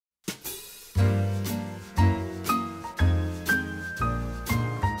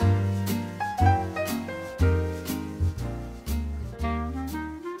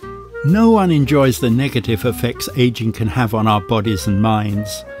No one enjoys the negative effects aging can have on our bodies and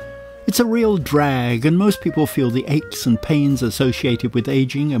minds. It's a real drag, and most people feel the aches and pains associated with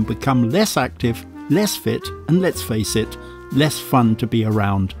aging and become less active, less fit, and let's face it, less fun to be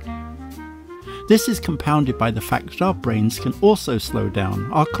around. This is compounded by the fact that our brains can also slow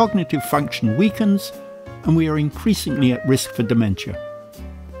down, our cognitive function weakens, and we are increasingly at risk for dementia.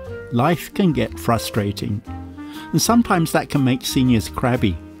 Life can get frustrating, and sometimes that can make seniors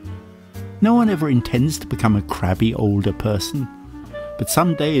crabby. No one ever intends to become a crabby older person, but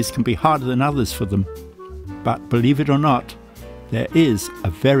some days can be harder than others for them. But believe it or not, there is a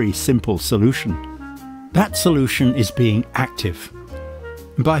very simple solution. That solution is being active.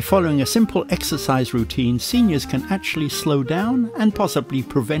 By following a simple exercise routine, seniors can actually slow down and possibly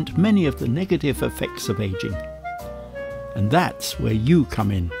prevent many of the negative effects of aging. And that's where you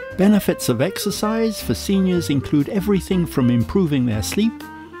come in. Benefits of exercise for seniors include everything from improving their sleep,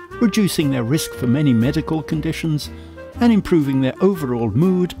 reducing their risk for many medical conditions, and improving their overall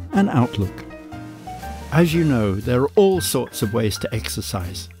mood and outlook. As you know, there are all sorts of ways to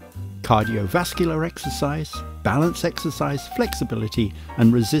exercise. Cardiovascular exercise, balance exercise, flexibility,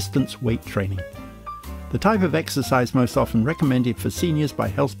 and resistance weight training. The type of exercise most often recommended for seniors by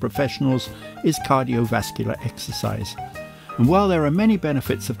health professionals is cardiovascular exercise. And while there are many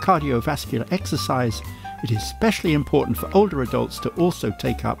benefits of cardiovascular exercise, it is especially important for older adults to also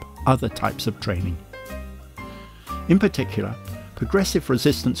take up other types of training. In particular, progressive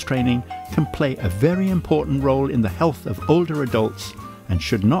resistance training can play a very important role in the health of older adults and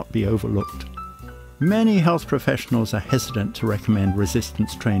should not be overlooked. Many health professionals are hesitant to recommend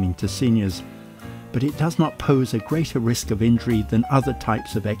resistance training to seniors, but it does not pose a greater risk of injury than other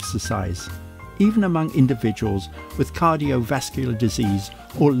types of exercise, even among individuals with cardiovascular disease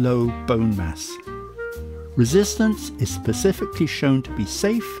or low bone mass. Resistance is specifically shown to be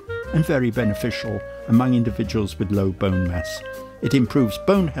safe and very beneficial among individuals with low bone mass. It improves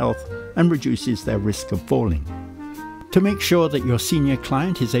bone health and reduces their risk of falling. To make sure that your senior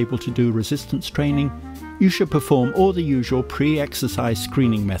client is able to do resistance training, you should perform all the usual pre-exercise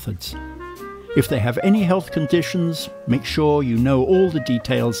screening methods. If they have any health conditions, make sure you know all the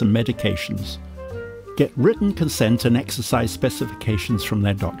details and medications. Get written consent and exercise specifications from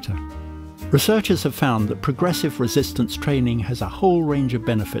their doctor. Researchers have found that progressive resistance training has a whole range of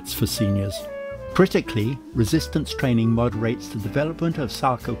benefits for seniors. Critically, resistance training moderates the development of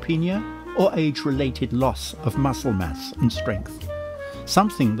sarcopenia or age-related loss of muscle mass and strength,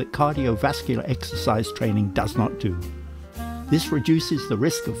 something that cardiovascular exercise training does not do. This reduces the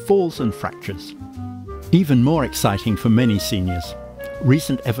risk of falls and fractures. Even more exciting for many seniors,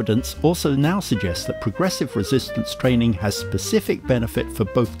 recent evidence also now suggests that progressive resistance training has specific benefit for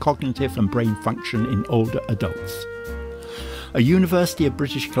both cognitive and brain function in older adults. A University of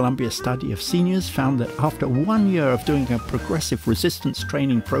British Columbia study of seniors found that after 1 year of doing a progressive resistance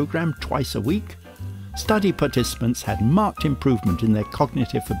training program twice a week, study participants had marked improvement in their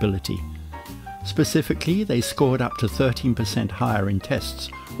cognitive ability. Specifically, they scored up to 13% higher in tests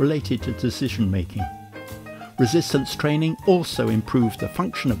related to decision making. Resistance training also improved the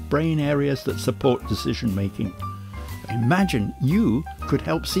function of brain areas that support decision making. Imagine you could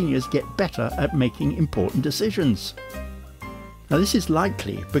help seniors get better at making important decisions. Now this is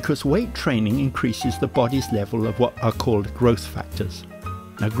likely because weight training increases the body's level of what are called growth factors.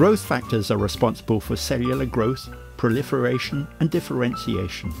 Now growth factors are responsible for cellular growth, proliferation and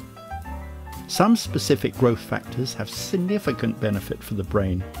differentiation. Some specific growth factors have significant benefit for the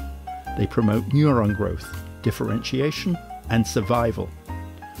brain. They promote neuron growth, differentiation and survival.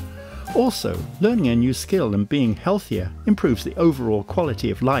 Also, learning a new skill and being healthier improves the overall quality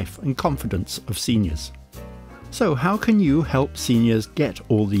of life and confidence of seniors. So how can you help seniors get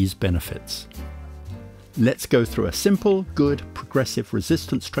all these benefits? Let's go through a simple, good, progressive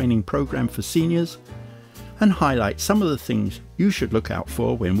resistance training program for seniors and highlight some of the things you should look out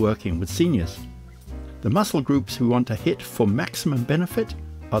for when working with seniors. The muscle groups we want to hit for maximum benefit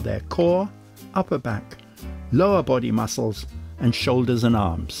are their core, upper back, lower body muscles, and shoulders and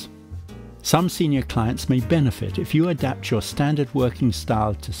arms. Some senior clients may benefit if you adapt your standard working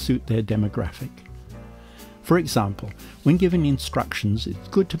style to suit their demographic. For example, when giving instructions, it's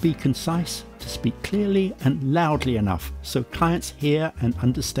good to be concise, to speak clearly and loudly enough so clients hear and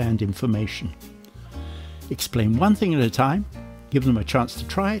understand information. Explain one thing at a time, give them a chance to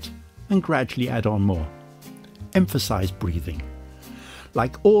try it, and gradually add on more. Emphasize breathing.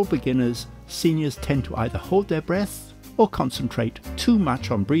 Like all beginners, seniors tend to either hold their breath or concentrate too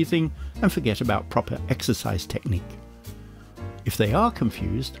much on breathing and forget about proper exercise technique. If they are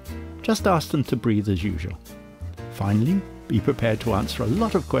confused, just ask them to breathe as usual. Finally, Be prepared to answer a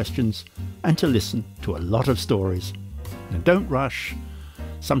lot of questions and to listen to a lot of stories. Now don't rush.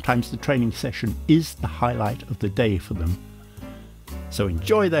 Sometimes the training session is the highlight of the day for them. So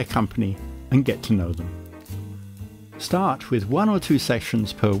enjoy their company and get to know them. Start with 1 or 2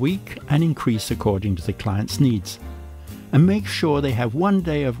 sessions per week and increase according to the client's needs. And make sure they have 1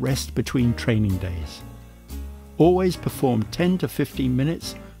 day of rest between training days. Always perform 10 to 15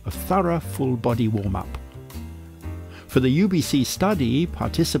 minutes of thorough full body warm-up. For the UBC study,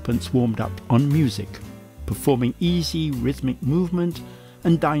 participants warmed up on music, performing easy rhythmic movement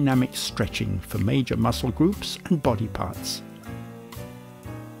and dynamic stretching for major muscle groups and body parts.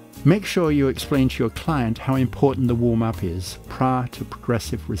 Make sure you explain to your client how important the warm-up is prior to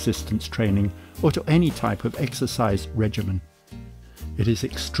progressive resistance training or to any type of exercise regimen. It is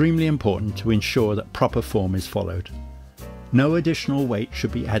extremely important to ensure that proper form is followed. No additional weight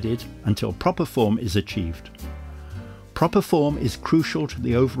should be added until proper form is achieved. Proper form is crucial to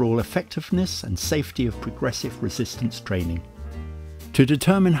the overall effectiveness and safety of progressive resistance training. To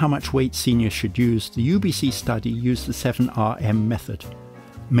determine how much weight seniors should use, the UBC study used the 7RM method.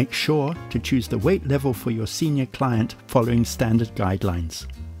 Make sure to choose the weight level for your senior client following standard guidelines.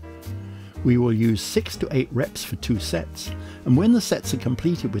 We will use 6 to 8 reps for 2 sets, and when the sets are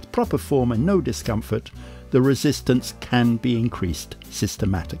completed with proper form and no discomfort, the resistance can be increased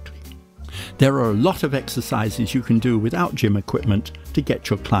systematically. There are a lot of exercises you can do without gym equipment to get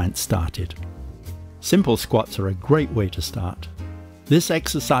your client started. Simple squats are a great way to start. This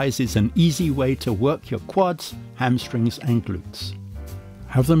exercise is an easy way to work your quads, hamstrings and glutes.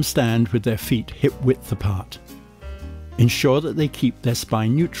 Have them stand with their feet hip-width apart. Ensure that they keep their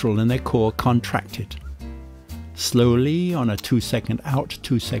spine neutral and their core contracted. Slowly, on a 2-second out,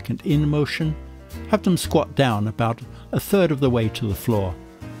 2-second in motion, have them squat down about 1/3 of the way to the floor.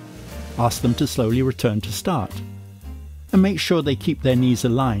 Ask them to slowly return to start. And make sure they keep their knees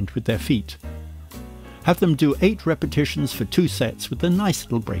aligned with their feet. Have them do 8 repetitions for 2 sets with a nice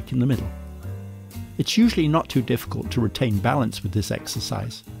little break in the middle. It's usually not too difficult to retain balance with this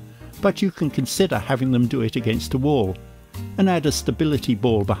exercise, but you can consider having them do it against a wall and add a stability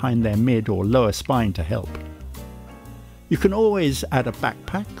ball behind their mid or lower spine to help. You can always add a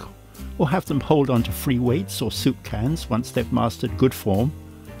backpack or have them hold on to free weights or soup cans once they've mastered good form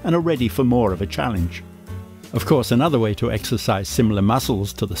and are ready for more of a challenge. Of course, another way to exercise similar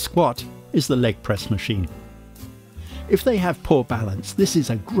muscles to the squat is the leg press machine. If they have poor balance, this is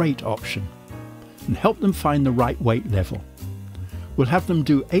a great option. And help them find the right weight level. We'll have them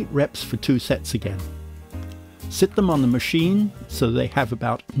do 8 reps for 2 sets again. Sit them on the machine so they have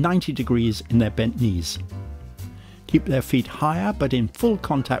about 90 degrees in their bent knees. Keep their feet higher but in full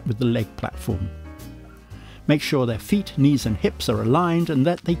contact with the leg platform. Make sure their feet, knees and hips are aligned and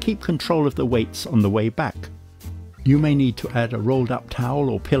that they keep control of the weights on the way back. You may need to add a rolled up towel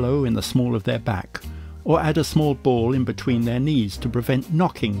or pillow in the small of their back, or add a small ball in between their knees to prevent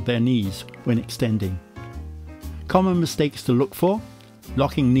knocking their knees when extending. Common mistakes to look for: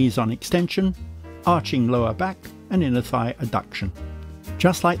 locking knees on extension, arching lower back and inner thigh adduction.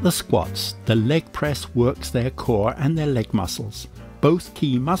 Just like the squats, the leg press works their core and their leg muscles, both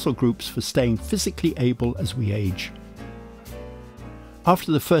key muscle groups for staying physically able as we age.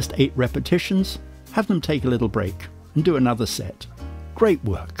 After the first 8 repetitions, have them take a little break and do another set. Great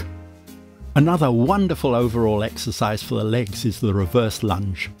work! Another wonderful overall exercise for the legs is the reverse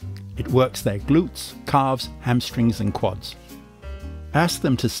lunge. It works their glutes, calves, hamstrings and quads. Ask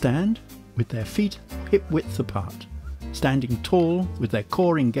them to stand with their feet hip-width apart, standing tall with their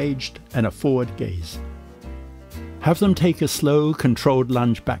core engaged and a forward gaze. Have them take a slow, controlled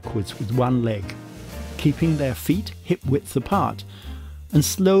lunge backwards with one leg, keeping their feet hip-width apart, and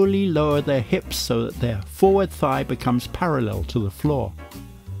slowly lower their hips so that their forward thigh becomes parallel to the floor.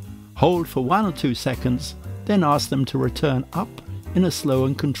 Hold for 1 or 2 seconds, then ask them to return up in a slow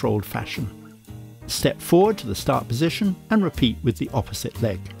and controlled fashion. Step forward to the start position and repeat with the opposite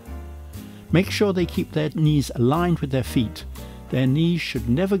leg. Make sure they keep their knees aligned with their feet. Their knees should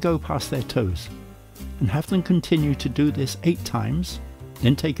never go past their toes. And have them continue to do this 8 times,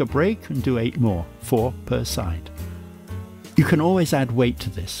 then take a break and do 8 more, 4 per side. You can always add weight to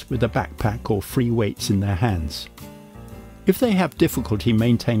this with a backpack or free weights in their hands. If they have difficulty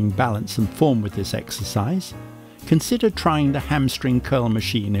maintaining balance and form with this exercise, consider trying the hamstring curl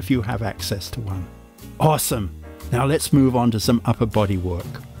machine if you have access to one. Awesome! Now let's move on to some upper body work.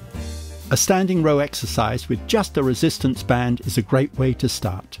 A standing row exercise with just a resistance band is a great way to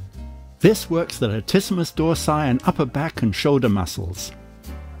start. This works the latissimus dorsi and upper back and shoulder muscles.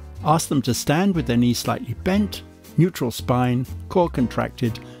 Ask them to stand with their knees slightly bent, neutral spine, core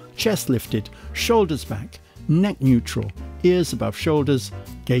contracted, chest lifted, shoulders back, neck neutral, ears above shoulders,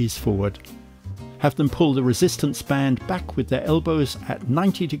 gaze forward. Have them pull the resistance band back with their elbows at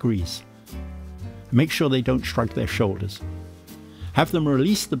 90 degrees. Make sure they don't shrug their shoulders. Have them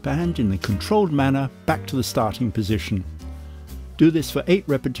release the band in a controlled manner back to the starting position. Do this for 8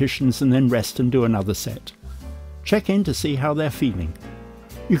 repetitions and then rest and do another set. Check in to see how they're feeling.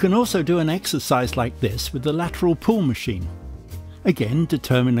 You can also do an exercise like this with the lateral pull machine. Again,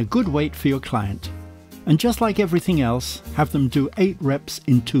 determine a good weight for your client. And just like everything else, have them do 8 reps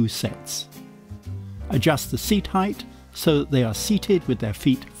in 2 sets. Adjust the seat height so that they are seated with their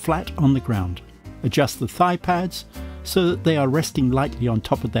feet flat on the ground. Adjust the thigh pads so that they are resting lightly on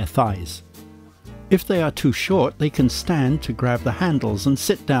top of their thighs. If they are too short, they can stand to grab the handles and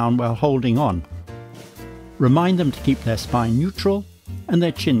sit down while holding on. Remind them to keep their spine neutral and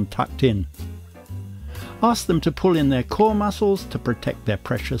their chin tucked in. Ask them to pull in their core muscles to protect their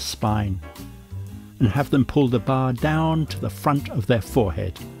precious spine. And have them pull the bar down to the front of their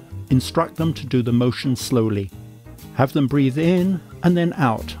forehead. Instruct them to do the motion slowly. Have them breathe in and then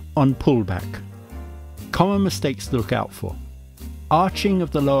out on pullback. Common mistakes to look out for: arching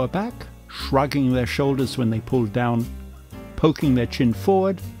of the lower back, shrugging their shoulders when they pull down, poking their chin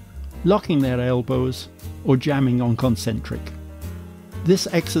forward, locking their elbows, or jamming on concentric. This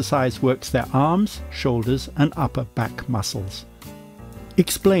exercise works their arms, shoulders, and upper back muscles.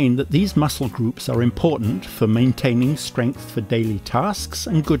 Explain that these muscle groups are important for maintaining strength for daily tasks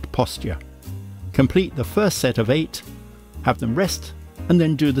and good posture. Complete the first set of 8, have them rest, and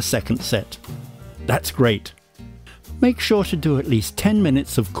then do the second set. That's great! Make sure to do at least 10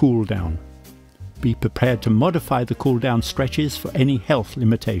 minutes of cool down. Be prepared to modify the cool down stretches for any health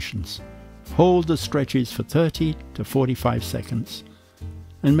limitations. Hold the stretches for 30 to 45 seconds.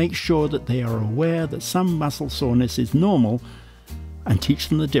 And make sure that they are aware that some muscle soreness is normal, and teach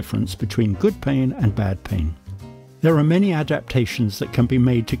them the difference between good pain and bad pain. There are many adaptations that can be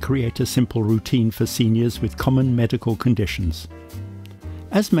made to create a simple routine for seniors with common medical conditions.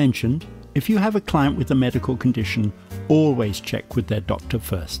 As mentioned, if you have a client with a medical condition, always check with their doctor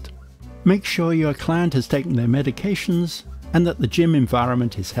first. Make sure your client has taken their medications and that the gym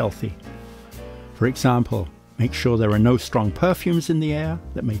environment is healthy. For example, make sure there are no strong perfumes in the air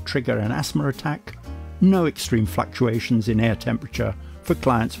that may trigger an asthma attack, no extreme fluctuations in air temperature for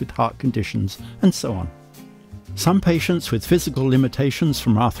clients with heart conditions, and so on. Some patients with physical limitations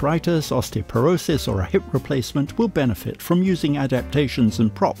from arthritis, osteoporosis, or a hip replacement will benefit from using adaptations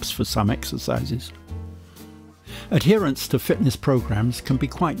and props for some exercises. Adherence to fitness programs can be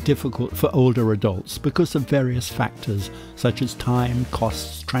quite difficult for older adults because of various factors such as time,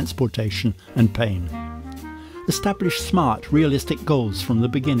 costs, transportation, and pain. Establish smart, realistic goals from the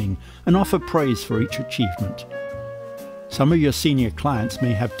beginning and offer praise for each achievement. Some of your senior clients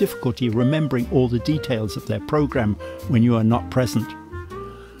may have difficulty remembering all the details of their program when you are not present.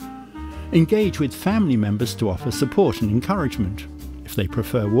 Engage with family members to offer support and encouragement. If they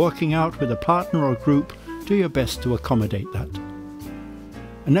prefer working out with a partner or group, do your best to accommodate that.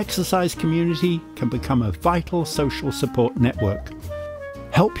 An exercise community can become a vital social support network.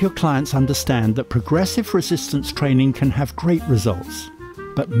 Help your clients understand that progressive resistance training can have great results,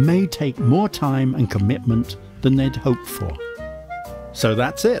 but may take more time and commitment than they'd hoped for. So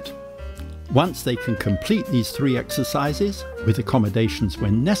that's it. Once they can complete these 3 exercises, with accommodations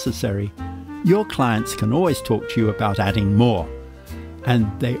when necessary, your clients can always talk to you about adding more.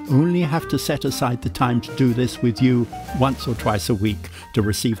 And they only have to set aside the time to do this with you once or twice a week to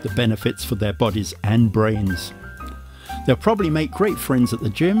receive the benefits for their bodies and brains. They'll probably make great friends at the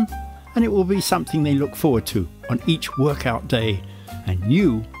gym, and it will be something they look forward to on each workout day, and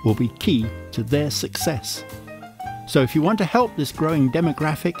you will be key to their success. So if you want to help this growing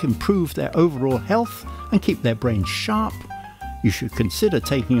demographic improve their overall health and keep their brains sharp, you should consider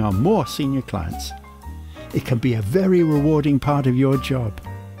taking on more senior clients. It can be a very rewarding part of your job.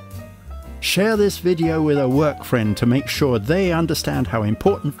 Share this video with a work friend to make sure they understand how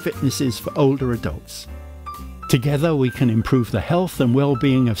important fitness is for older adults. Together we can improve the health and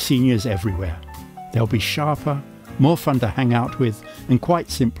well-being of seniors everywhere. They'll be sharper, more fun to hang out with, and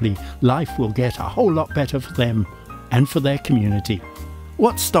quite simply, life will get a whole lot better for them and for their community.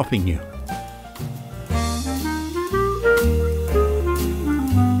 What's stopping you?